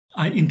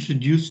I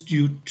introduced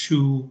you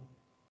to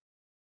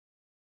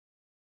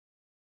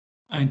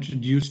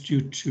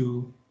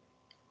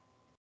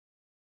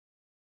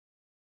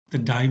the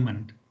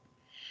diamond.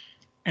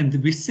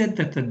 And we said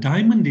that the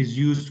diamond is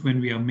used when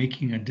we are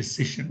making a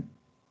decision.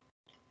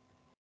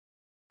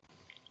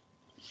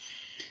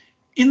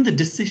 In the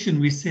decision,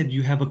 we said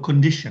you have a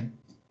condition.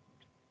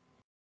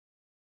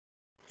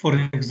 For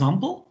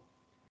example,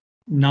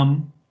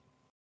 num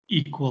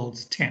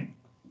equals 10.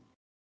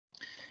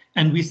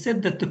 And we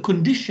said that the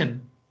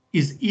condition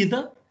is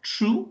either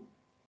true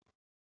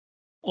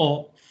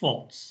or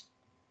false.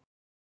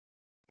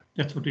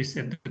 That's what we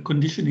said. The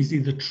condition is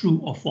either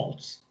true or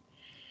false.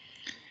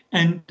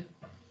 And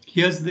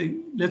here's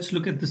let's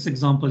look at this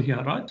example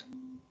here, right?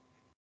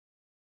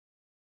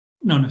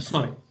 No,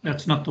 sorry,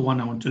 that's not the one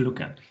I want to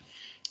look at.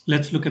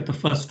 Let's look at the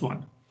first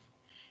one.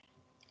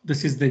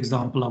 This is the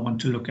example I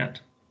want to look at.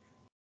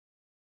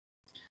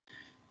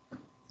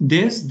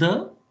 There's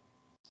the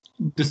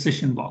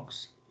decision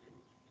box.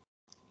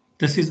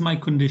 This is my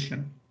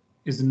condition.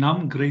 Is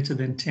num greater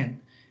than 10?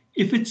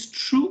 If it's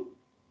true,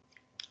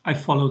 I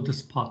follow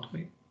this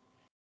pathway.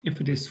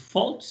 If it is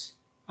false,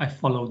 I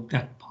follow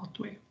that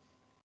pathway.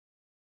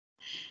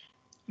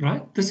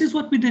 Right? This is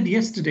what we did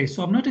yesterday,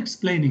 so I'm not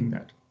explaining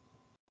that.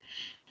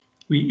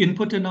 We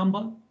input a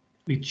number,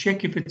 we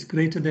check if it's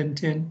greater than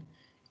 10.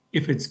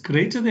 If it's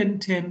greater than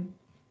 10,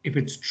 if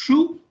it's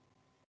true,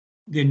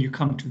 then you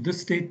come to this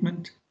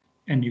statement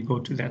and you go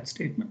to that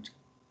statement.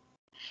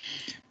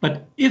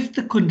 But if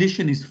the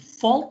condition is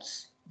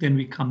false, then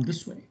we come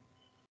this way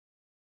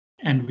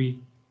and we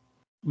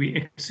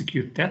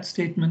execute that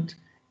statement,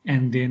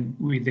 and then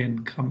we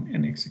come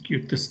and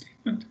execute this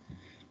statement.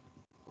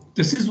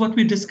 This is what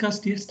we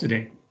discussed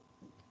yesterday,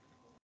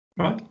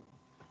 right?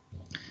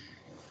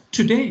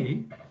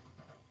 Today,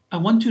 I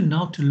want you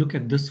now to look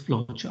at this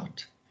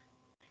flowchart.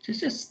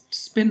 Just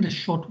spend a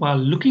short while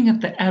looking at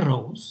the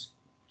arrows.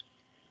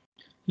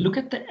 Look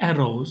at the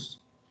arrows.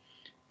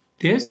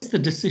 There's the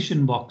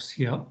decision box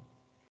here.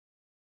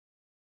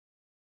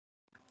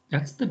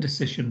 That's the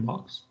decision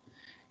box.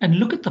 And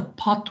look at the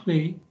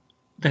pathway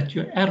that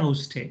your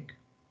arrows take.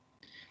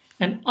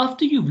 And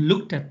after you've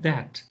looked at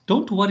that,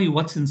 don't worry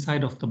what's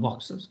inside of the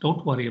boxes.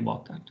 Don't worry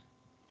about that.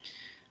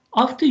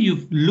 After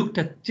you've looked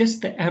at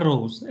just the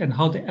arrows and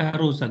how the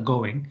arrows are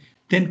going,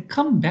 then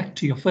come back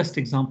to your first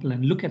example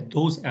and look at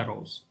those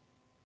arrows.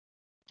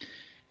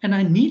 And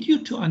I need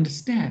you to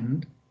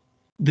understand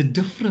the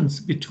difference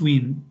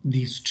between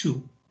these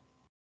two,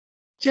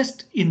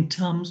 just in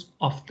terms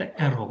of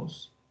the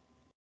arrows.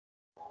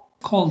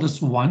 Call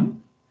this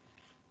 1,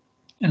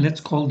 and let's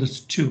call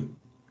this 2.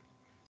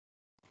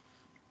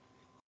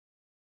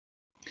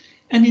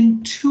 And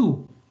in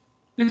 2,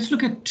 let's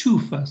look at 2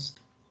 first.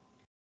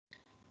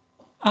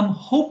 I'm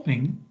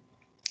hoping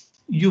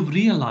you've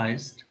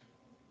realized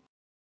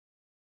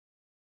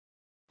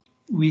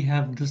we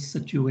have this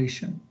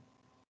situation.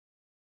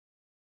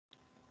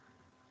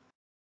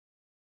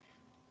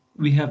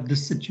 We have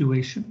this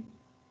situation.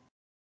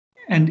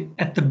 And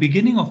at the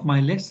beginning of my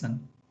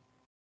lesson,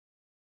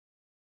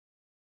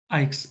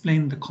 I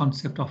explained the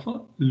concept of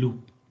a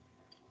loop.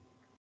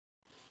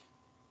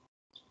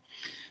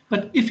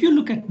 But if you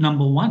look at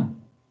number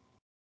 1,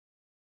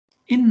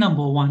 in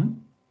number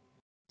 1,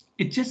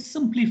 it just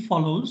simply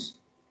follows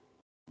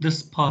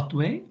this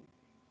pathway.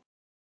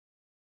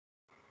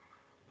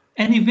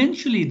 And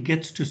eventually it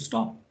gets to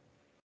stop.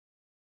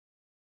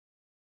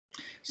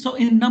 So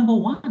in number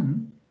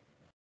 1,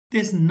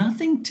 there's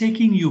nothing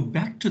taking you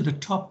back to the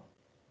top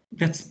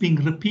that's being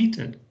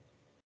repeated.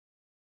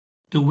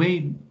 The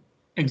way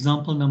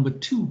example number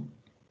 2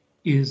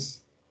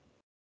 is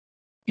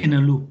in a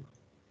loop.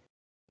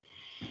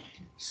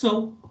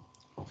 So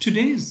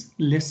today's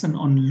lesson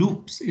on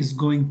loops is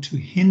going to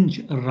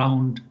hinge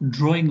around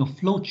drawing a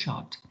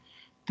flowchart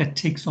that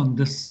takes on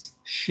this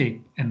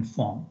shape and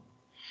form,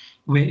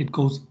 where it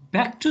goes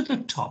back to the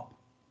top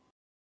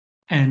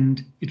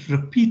and it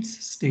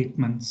repeats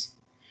statements.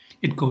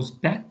 It goes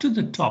back to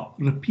the top,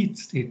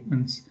 repeats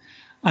statements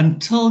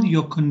until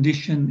your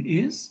condition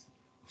is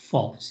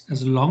false.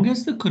 As long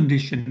as the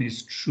condition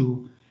is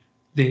true,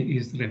 there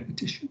is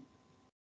repetition.